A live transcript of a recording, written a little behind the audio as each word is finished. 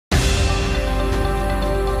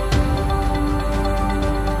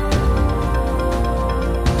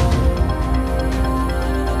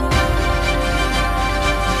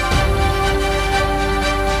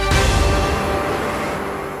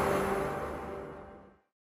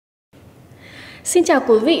Xin chào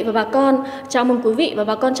quý vị và bà con, chào mừng quý vị và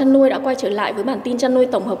bà con chăn nuôi đã quay trở lại với bản tin chăn nuôi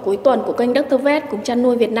tổng hợp cuối tuần của kênh Dr.Vet cùng chăn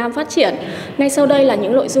nuôi Việt Nam phát triển. Ngay sau đây là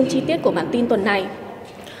những nội dung chi tiết của bản tin tuần này.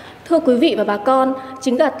 Thưa quý vị và bà con,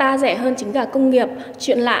 trứng gà ta rẻ hơn trứng gà công nghiệp,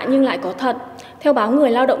 chuyện lạ nhưng lại có thật. Theo báo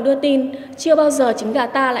Người Lao động đưa tin, chưa bao giờ trứng gà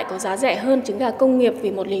ta lại có giá rẻ hơn trứng gà công nghiệp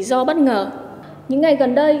vì một lý do bất ngờ. Những ngày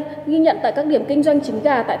gần đây, ghi nhận tại các điểm kinh doanh trứng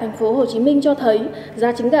gà tại thành phố Hồ Chí Minh cho thấy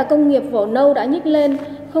giá trứng gà công nghiệp vỏ nâu đã nhích lên,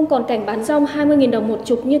 không còn cảnh bán rong 20.000 đồng một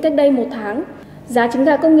chục như cách đây một tháng. Giá trứng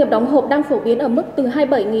gà công nghiệp đóng hộp đang phổ biến ở mức từ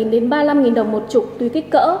 27.000 đến 35.000 đồng một chục tùy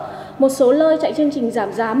kích cỡ. Một số nơi chạy chương trình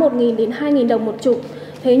giảm giá 1.000 đến 2.000 đồng một chục.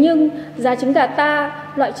 Thế nhưng, giá trứng gà ta,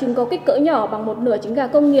 loại trứng có kích cỡ nhỏ bằng một nửa trứng gà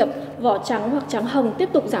công nghiệp, vỏ trắng hoặc trắng hồng tiếp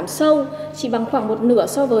tục giảm sâu, chỉ bằng khoảng một nửa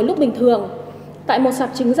so với lúc bình thường. Tại một sạp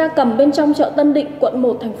trứng gia cầm bên trong chợ Tân Định, quận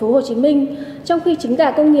 1, thành phố Hồ Chí Minh, trong khi trứng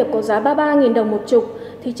gà công nghiệp có giá 33.000 đồng một chục,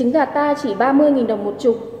 thì trứng gà ta chỉ 30.000 đồng một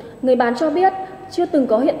chục. Người bán cho biết chưa từng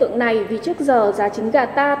có hiện tượng này vì trước giờ giá trứng gà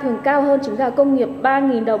ta thường cao hơn trứng gà công nghiệp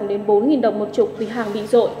 3.000 đồng đến 4.000 đồng một chục vì hàng bị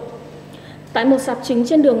dội. Tại một sạp trứng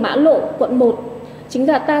trên đường Mã Lộ, quận 1, trứng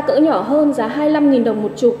gà ta cỡ nhỏ hơn giá 25.000 đồng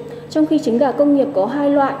một chục, trong khi trứng gà công nghiệp có hai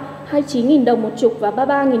loại 29.000 đồng một chục và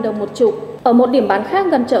 33.000 đồng một chục. Ở một điểm bán khác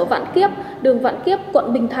gần chợ Vạn Kiếp, đường Vạn Kiếp,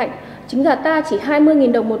 quận Bình Thạnh, trứng gà ta chỉ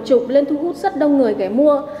 20.000 đồng một chục lên thu hút rất đông người ghé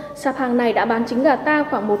mua. Sạp hàng này đã bán trứng gà ta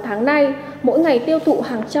khoảng một tháng nay, mỗi ngày tiêu thụ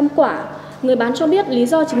hàng trăm quả. Người bán cho biết lý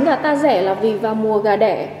do trứng gà ta rẻ là vì vào mùa gà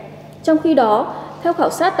đẻ. Trong khi đó, theo khảo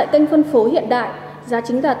sát tại kênh phân phối Hiện Đại, giá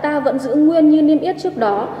trứng gà ta vẫn giữ nguyên như niêm yết trước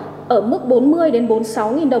đó, ở mức 40 đến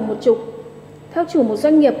 46.000 đồng một chục. Theo chủ một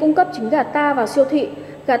doanh nghiệp cung cấp trứng gà ta vào siêu thị,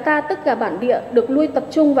 gà ta tức gà bản địa được nuôi tập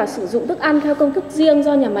trung và sử dụng thức ăn theo công thức riêng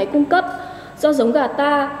do nhà máy cung cấp. Do giống gà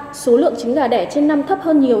ta, số lượng trứng gà đẻ trên năm thấp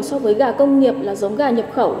hơn nhiều so với gà công nghiệp là giống gà nhập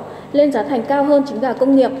khẩu, nên giá thành cao hơn trứng gà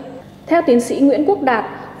công nghiệp. Theo tiến sĩ Nguyễn Quốc Đạt,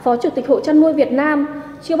 Phó Chủ tịch Hội chăn nuôi Việt Nam,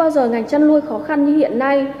 chưa bao giờ ngành chăn nuôi khó khăn như hiện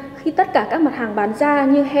nay khi tất cả các mặt hàng bán ra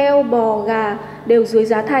như heo, bò, gà đều dưới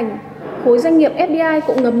giá thành. Khối doanh nghiệp FDI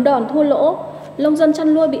cũng ngấm đòn thua lỗ. Nông dân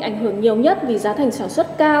chăn nuôi bị ảnh hưởng nhiều nhất vì giá thành sản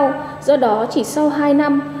xuất cao, do đó chỉ sau 2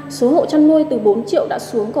 năm, số hộ chăn nuôi từ 4 triệu đã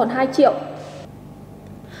xuống còn 2 triệu.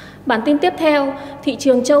 Bản tin tiếp theo, thị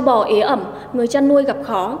trường trâu bò ế ẩm, người chăn nuôi gặp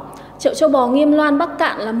khó. Chợ trâu bò Nghiêm Loan Bắc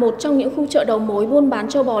Cạn là một trong những khu chợ đầu mối buôn bán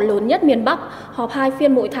trâu bò lớn nhất miền Bắc, họp 2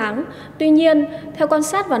 phiên mỗi tháng. Tuy nhiên, theo quan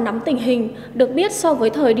sát và nắm tình hình, được biết so với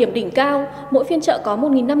thời điểm đỉnh cao, mỗi phiên chợ có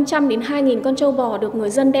 1.500 đến 2.000 con trâu bò được người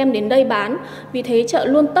dân đem đến đây bán, vì thế chợ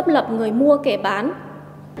luôn tấp nập người mua kẻ bán.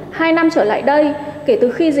 2 năm trở lại đây, kể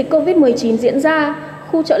từ khi dịch Covid-19 diễn ra,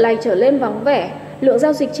 khu chợ này trở lên vắng vẻ, lượng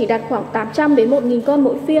giao dịch chỉ đạt khoảng 800 đến 1.000 con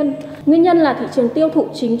mỗi phiên. Nguyên nhân là thị trường tiêu thụ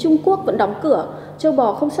chính Trung Quốc vẫn đóng cửa, trâu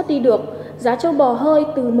bò không xuất đi được. Giá trâu bò hơi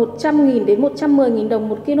từ 100.000 đến 110.000 đồng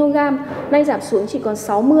một kg, nay giảm xuống chỉ còn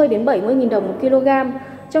 60 đến 70.000 đồng một kg.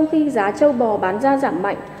 Trong khi giá trâu bò bán ra giảm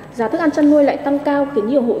mạnh, giá thức ăn chăn nuôi lại tăng cao khiến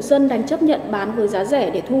nhiều hộ dân đành chấp nhận bán với giá rẻ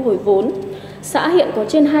để thu hồi vốn. Xã hiện có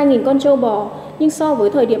trên 2.000 con trâu bò, nhưng so với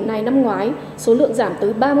thời điểm này năm ngoái, số lượng giảm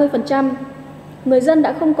tới 30%. Người dân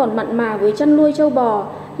đã không còn mặn mà với chăn nuôi trâu bò,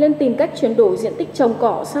 nên tìm cách chuyển đổi diện tích trồng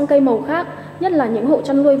cỏ sang cây màu khác, nhất là những hộ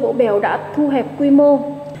chăn nuôi vỗ béo đã thu hẹp quy mô.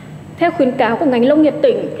 Theo khuyến cáo của ngành nông nghiệp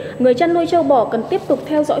tỉnh, người chăn nuôi trâu bò cần tiếp tục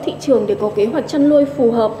theo dõi thị trường để có kế hoạch chăn nuôi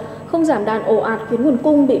phù hợp, không giảm đàn ồ ạt khiến nguồn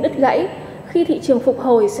cung bị đứt gãy. Khi thị trường phục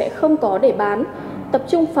hồi sẽ không có để bán, tập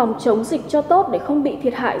trung phòng chống dịch cho tốt để không bị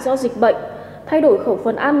thiệt hại do dịch bệnh, thay đổi khẩu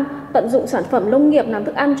phần ăn, tận dụng sản phẩm nông nghiệp làm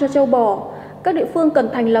thức ăn cho trâu bò. Các địa phương cần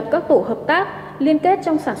thành lập các tổ hợp tác, liên kết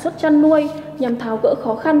trong sản xuất chăn nuôi nhằm tháo gỡ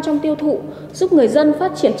khó khăn trong tiêu thụ, giúp người dân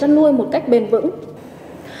phát triển chăn nuôi một cách bền vững.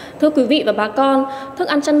 Thưa quý vị và bà con, thức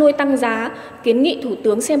ăn chăn nuôi tăng giá, kiến nghị Thủ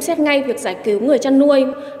tướng xem xét ngay việc giải cứu người chăn nuôi.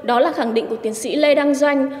 Đó là khẳng định của tiến sĩ Lê Đăng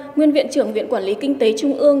Doanh, nguyên Viện trưởng Viện Quản lý Kinh tế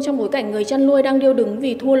Trung ương trong bối cảnh người chăn nuôi đang điêu đứng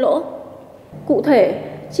vì thua lỗ. Cụ thể,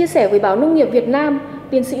 chia sẻ với báo Nông nghiệp Việt Nam,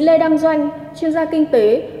 tiến sĩ Lê Đăng Doanh, chuyên gia kinh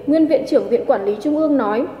tế, nguyên Viện trưởng Viện Quản lý Trung ương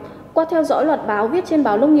nói, qua theo dõi loạt báo viết trên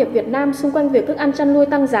báo Nông nghiệp Việt Nam xung quanh việc thức ăn chăn nuôi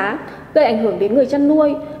tăng giá, gây ảnh hưởng đến người chăn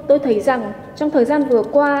nuôi, tôi thấy rằng trong thời gian vừa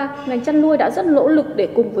qua, ngành chăn nuôi đã rất nỗ lực để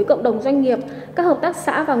cùng với cộng đồng doanh nghiệp, các hợp tác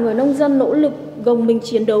xã và người nông dân nỗ lực gồng mình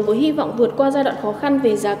chiến đấu với hy vọng vượt qua giai đoạn khó khăn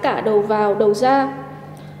về giá cả đầu vào, đầu ra.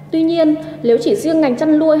 Tuy nhiên, nếu chỉ riêng ngành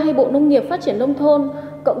chăn nuôi hay Bộ Nông nghiệp Phát triển Nông thôn,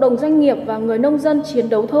 cộng đồng doanh nghiệp và người nông dân chiến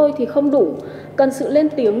đấu thôi thì không đủ, cần sự lên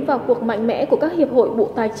tiếng vào cuộc mạnh mẽ của các hiệp hội Bộ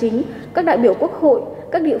Tài chính, các đại biểu Quốc hội,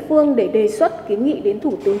 các địa phương để đề xuất kiến nghị đến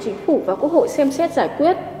Thủ tướng Chính phủ và Quốc hội xem xét giải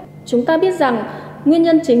quyết. Chúng ta biết rằng, nguyên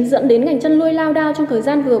nhân chính dẫn đến ngành chăn nuôi lao đao trong thời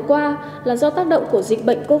gian vừa qua là do tác động của dịch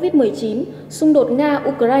bệnh Covid-19, xung đột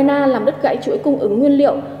Nga-Ukraine làm đứt gãy chuỗi cung ứng nguyên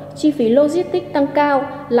liệu, chi phí logistics tăng cao,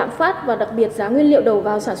 lạm phát và đặc biệt giá nguyên liệu đầu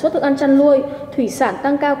vào sản xuất thức ăn chăn nuôi, thủy sản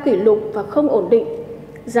tăng cao kỷ lục và không ổn định.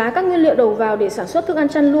 Giá các nguyên liệu đầu vào để sản xuất thức ăn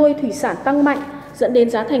chăn nuôi, thủy sản tăng mạnh dẫn đến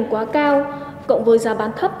giá thành quá cao, cộng với giá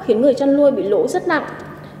bán thấp khiến người chăn nuôi bị lỗ rất nặng.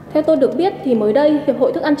 Theo tôi được biết thì mới đây, Hiệp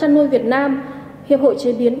hội Thức ăn chăn nuôi Việt Nam, Hiệp hội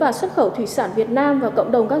Chế biến và Xuất khẩu Thủy sản Việt Nam và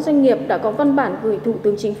cộng đồng các doanh nghiệp đã có văn bản gửi Thủ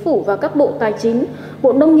tướng Chính phủ và các Bộ Tài chính,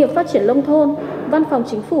 Bộ Nông nghiệp Phát triển Nông thôn, Văn phòng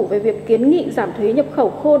Chính phủ về việc kiến nghị giảm thuế nhập khẩu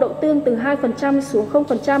khô đậu tương từ 2% xuống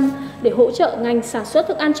 0% để hỗ trợ ngành sản xuất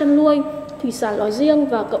thức ăn chăn nuôi, thủy sản nói riêng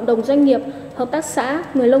và cộng đồng doanh nghiệp, hợp tác xã,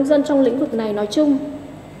 người nông dân trong lĩnh vực này nói chung.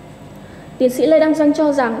 Tiến sĩ Lê Đăng Doanh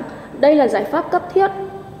cho rằng đây là giải pháp cấp thiết.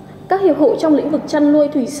 Các hiệp hội trong lĩnh vực chăn nuôi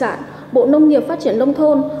thủy sản, Bộ Nông nghiệp Phát triển Nông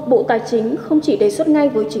thôn, Bộ Tài chính không chỉ đề xuất ngay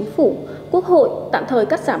với Chính phủ, Quốc hội tạm thời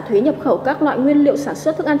cắt giảm thuế nhập khẩu các loại nguyên liệu sản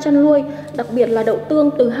xuất thức ăn chăn nuôi, đặc biệt là đậu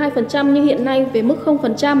tương từ 2% như hiện nay về mức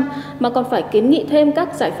 0%, mà còn phải kiến nghị thêm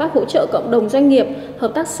các giải pháp hỗ trợ cộng đồng doanh nghiệp,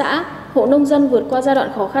 hợp tác xã, hộ nông dân vượt qua giai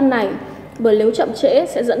đoạn khó khăn này. Bởi nếu chậm trễ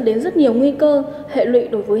sẽ dẫn đến rất nhiều nguy cơ, hệ lụy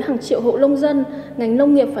đối với hàng triệu hộ nông dân, ngành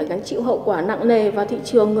nông nghiệp phải gánh chịu hậu quả nặng nề và thị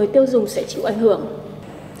trường người tiêu dùng sẽ chịu ảnh hưởng.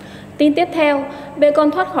 Tin tiếp theo, bê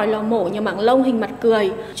con thoát khỏi lò mổ nhờ mảng lông hình mặt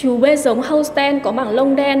cười. Chú bê giống Holstein có mảng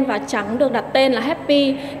lông đen và trắng được đặt tên là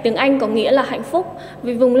Happy, tiếng Anh có nghĩa là hạnh phúc,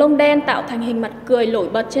 vì vùng lông đen tạo thành hình mặt cười nổi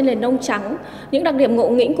bật trên nền lông trắng. Những đặc điểm ngộ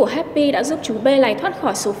nghĩnh của Happy đã giúp chú bê này thoát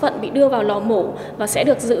khỏi số phận bị đưa vào lò mổ và sẽ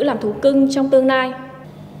được giữ làm thú cưng trong tương lai.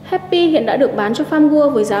 Happy hiện đã được bán cho Farmworld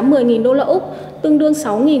với giá 10.000 đô la Úc, tương đương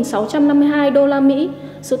 6.652 đô la Mỹ.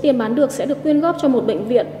 Số tiền bán được sẽ được quyên góp cho một bệnh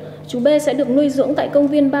viện. Chú B sẽ được nuôi dưỡng tại công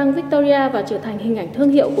viên bang Victoria và trở thành hình ảnh thương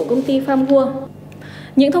hiệu của công ty Farmworld.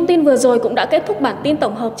 Những thông tin vừa rồi cũng đã kết thúc bản tin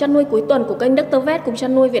tổng hợp chăn nuôi cuối tuần của kênh Dr.Vet cùng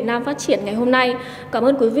chăn nuôi Việt Nam phát triển ngày hôm nay. Cảm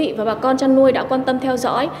ơn quý vị và bà con chăn nuôi đã quan tâm theo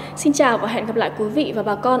dõi. Xin chào và hẹn gặp lại quý vị và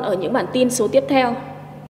bà con ở những bản tin số tiếp theo.